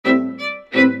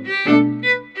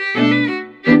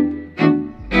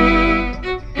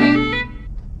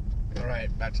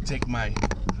got to take my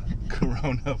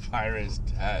coronavirus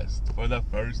test for the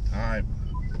first time.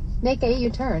 Make a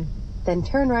U-turn, then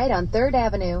turn right on 3rd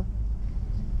Avenue.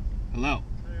 Hello.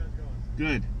 Hey, how's it going?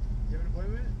 Good. You have an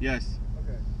appointment? Yes.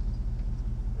 Okay.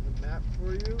 There's a map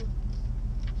for you.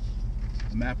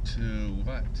 Map to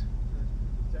what?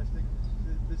 Testing.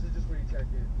 This is just where you check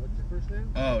in. What's your first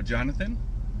name? Oh, Jonathan?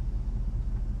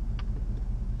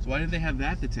 So why did they have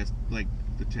that to test, like,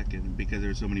 the check-in? Because there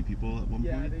were so many people at one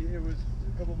point? Yeah, it was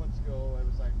a couple months ago. It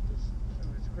was like it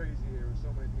was crazy. There were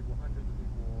so many people, hundreds of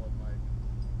people, and like,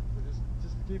 so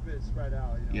just to keep it spread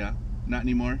out, you know. Yeah. Not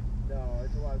anymore? No,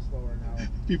 it's a lot slower now.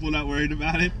 People not worried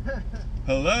about it?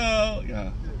 Hello?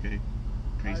 Yeah, okay.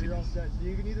 Crazy. You're all set. So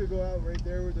you can either go out right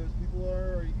there where those people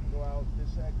are, or you can go out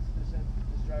this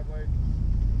driveway.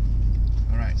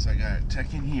 Alright, so I gotta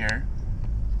check in here.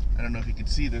 I don't know if you can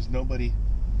see, there's nobody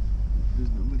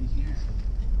here.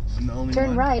 I'm the only Turn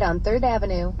one. right on 3rd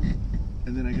Avenue.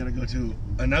 And then I gotta go to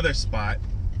another spot,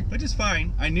 which is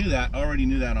fine. I knew that, already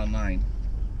knew that online.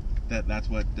 That's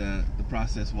what the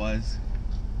process was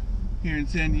here in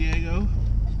San Diego.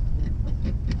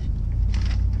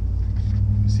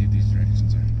 Let's see if these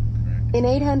directions are correct. In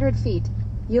 800 feet,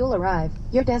 you'll arrive.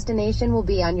 Your destination will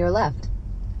be on your left.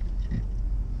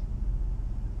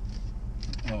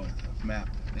 Oh, a map.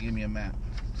 They gave me a map.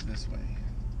 It's this way.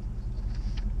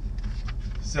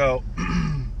 So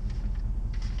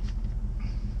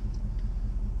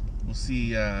we'll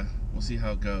see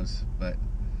how it goes. But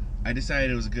I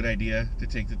decided it was a good idea to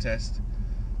take the test.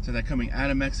 So that coming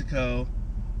out of Mexico,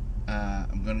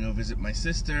 I'm gonna go visit my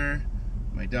sister,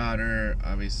 my daughter,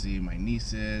 obviously my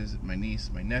nieces, my niece,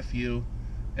 my nephew,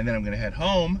 and then I'm gonna head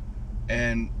home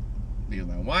and be with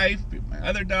my wife, be with my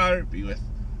other daughter, be with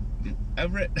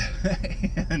Everett,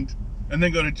 and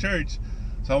then go to church.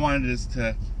 So I wanted just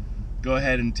to go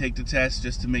ahead and take the test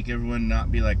just to make everyone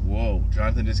not be like, whoa,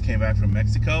 Jonathan just came back from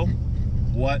Mexico?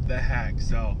 What the heck?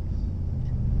 So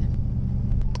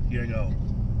here I go.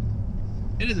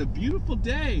 It is a beautiful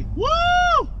day.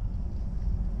 Woo!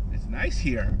 It's nice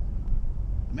here.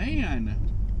 Man.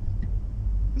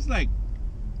 It's like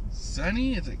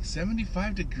sunny. It's like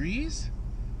 75 degrees.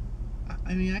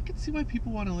 I mean, I could see why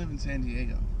people want to live in San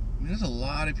Diego. I mean, there's a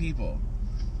lot of people.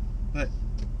 But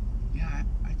yeah,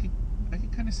 I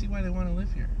could kind of see why they want to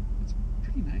live here. It's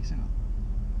pretty nice out.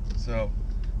 So,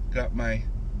 got my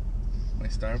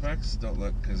Starbucks. Don't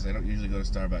look, because I don't usually go to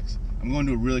Starbucks. I'm going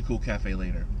to a really cool cafe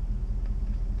later.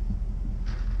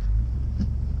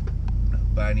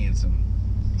 But I needed some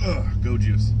go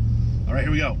juice. All right,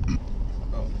 here we go.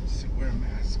 Oh, let's see, wear a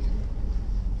mask.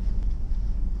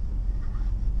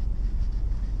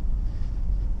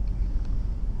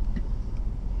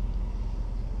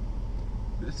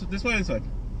 This way, this side.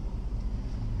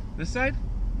 This side?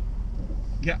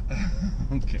 Yeah.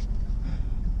 Okay.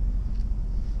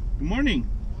 Good morning.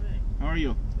 Good morning. How are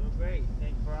you? Doing great.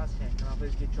 Thank you for asking. Can I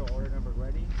please get your order number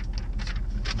ready?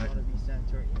 It's going to be sent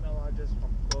to your email address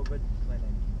from COVID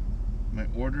Clinic. My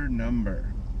order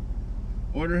number.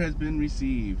 Order has been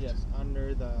received. Yes,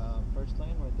 under the first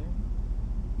lane right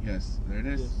there. Yes, there it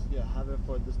is. Yes, yeah, have it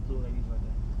for this blue ladies right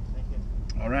there. Thank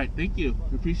you. All right, thank you.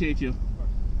 Appreciate you. Of course.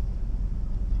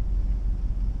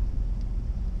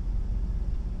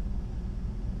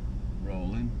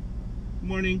 Rolling. Good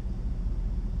morning.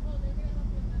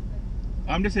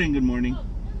 I'm just saying good morning. Oh,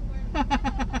 good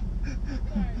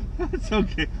morning. It's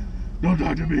okay. Don't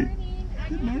talk to me. Are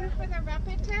you here for the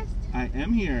rapid test? I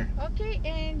am here. Okay,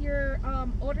 and your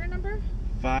order number?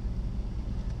 5.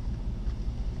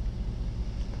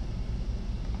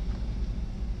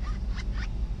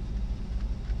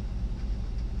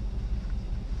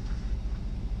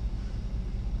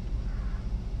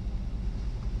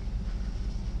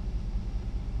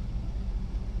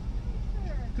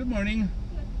 Good morning.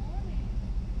 Good morning.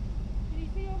 Can you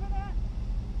see over that?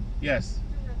 Yes.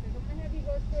 Terrific. I'm going to have you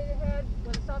go straight ahead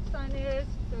where the stop sign is.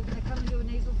 They're going to come and do a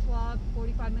nasal swab.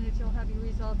 45 minutes, you'll have your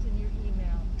results in your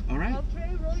email. All right.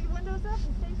 Okay, roll your windows up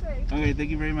and stay safe. Okay,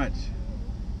 thank you very much.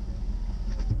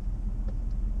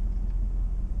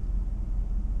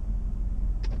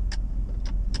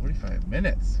 "45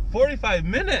 minutes. 45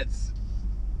 minutes!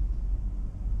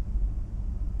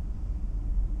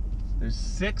 There's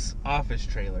 6 office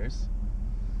trailers,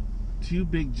 2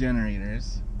 big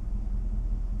generators.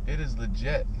 It is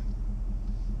legit.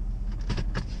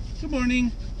 Good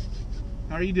morning.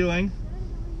 How are you doing?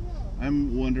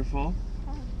 I'm wonderful.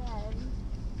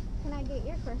 Can I get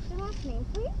your first and last name,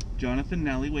 please? Jonathan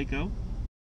Nally Waco.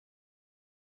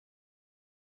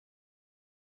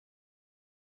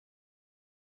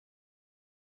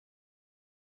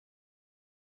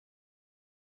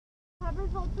 Have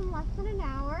results in less than an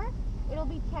hour. It'll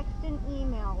be text and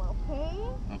email, okay?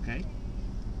 Okay.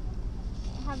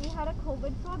 Have you had a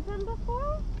COVID swab done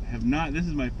before? I have not. This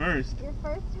is my first. Your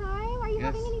first time? Are you Yes.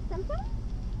 having any symptoms?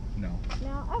 No.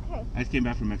 No? Okay. I just came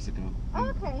back from Mexico. I'm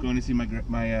Okay. going to see my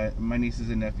nieces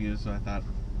and nephews, so I thought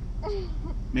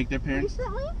make their parents.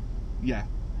 Recently? Yeah.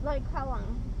 Like how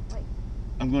long? Like.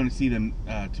 I'm going to see them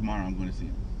tomorrow. I'm going to see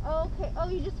them. Okay. Oh,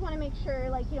 you just want to make sure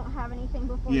like you don't have anything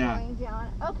before Yeah. going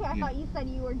down. Okay, I Yeah. thought you said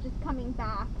you were just coming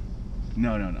back.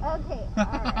 No. Okay.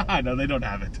 All right. No, they don't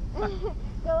have it.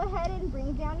 Go ahead and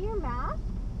bring down your mask.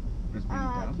 Just bring it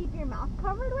down. Keep your mouth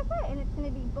covered with it, and it's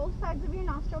going to be both sides of your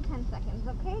nostril 10 seconds,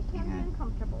 okay? It can be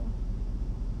uncomfortable.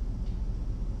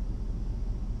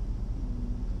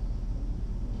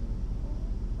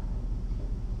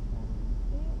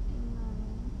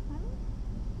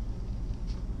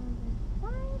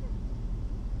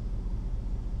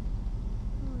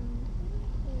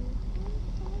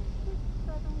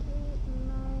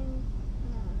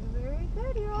 Very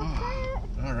good, you're all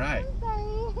set. All right. I'm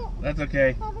sorry. That's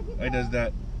okay. Have a good I day. does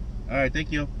that. All right.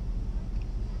 Thank you.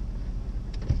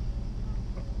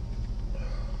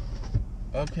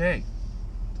 Okay.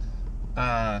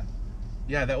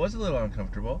 Yeah, that was a little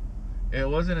uncomfortable. It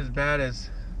wasn't as bad as.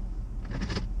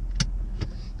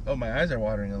 Oh, my eyes are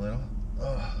watering a little.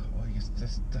 Oh, well, you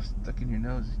just stuck in your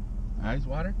nose. Eyes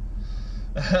water?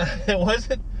 It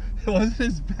wasn't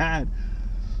as bad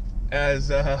as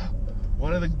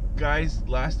one of the guys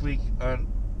last week on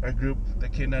our group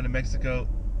that came down to Mexico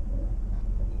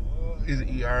is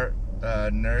an ER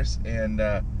nurse, and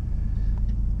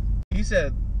he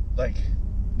said like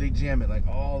they jam it like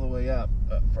all the way up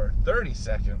for 30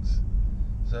 seconds.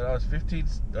 So that was 15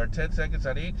 or 10 seconds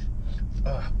on each.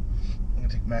 Oh, I'm gonna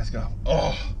take the mask off.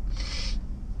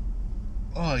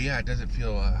 Oh yeah, it doesn't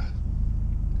feel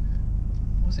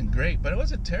wasn't great, but it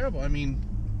wasn't terrible. I mean,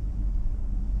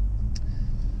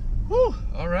 whew,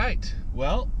 all right.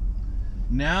 Well,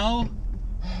 now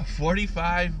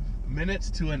 45 minutes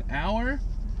to an hour,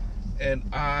 and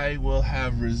I will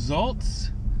have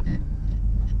results.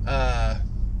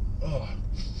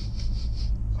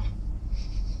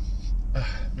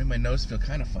 Made my nose feel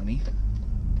kind of funny.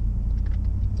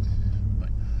 But,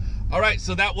 all right,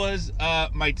 so that was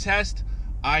my test.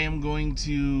 I am going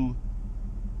to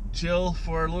chill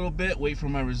for a little bit, wait for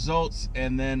my results,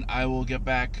 and then I will get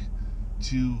back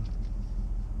to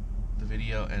the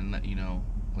video and let you know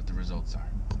what the results are.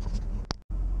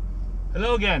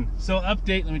 Hello again. So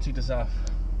update, let me take this off.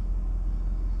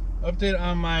 Update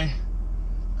on my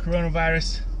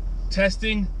coronavirus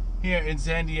testing here in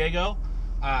San Diego.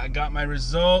 I got my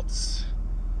results.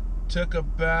 Took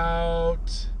about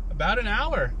an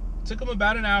hour. Took them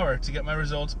about an hour to get my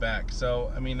results back.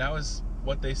 So, I mean, that was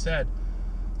what they said.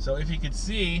 So if you could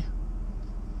see,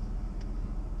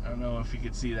 I don't know if you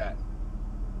could see that.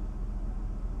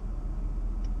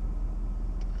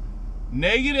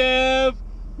 Negative.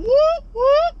 Whoop,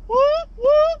 whoop, whoop,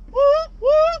 whoop, whoop,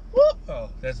 whoop, whoop. Oh,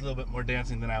 that's a little bit more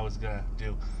dancing than I was gonna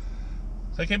do.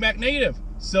 So I came back negative.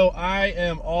 So I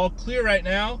am all clear right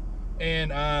now,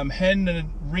 and I'm heading to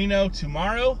Reno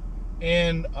tomorrow,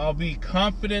 and I'll be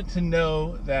confident to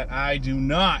know that I do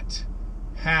not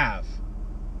have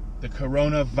the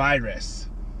coronavirus.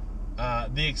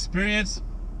 The experience,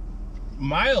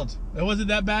 mild. It wasn't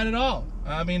that bad at all.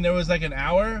 I mean, there was like an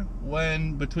hour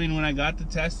between when I got the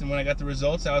test and when I got the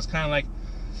results. I was kind of like,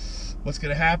 what's going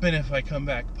to happen if I come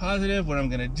back positive? What I'm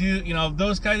going to do? You know,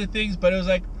 those kinds of things. But it was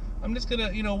like, I'm just going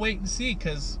to, you know, wait and see,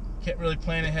 because can't really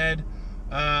plan ahead.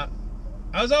 I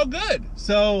was all good.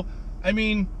 So, I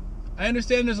mean, I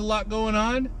understand there's a lot going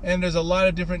on, and there's a lot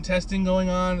of different testing going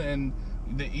on, and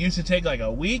it used to take like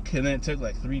a week, and then it took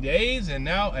like 3 days, and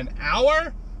now an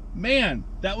hour. Man,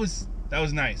 that was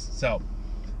nice. So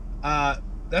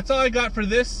that's all I got for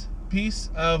this piece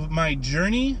of my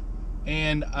journey,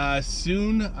 and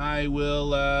soon I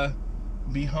will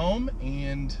be home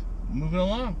and moving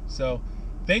along. So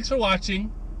thanks for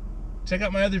watching. Check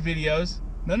out my other videos.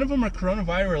 None of them are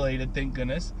coronavirus related, thank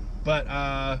goodness, but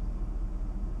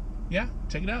yeah,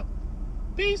 check it out.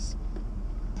 Peace.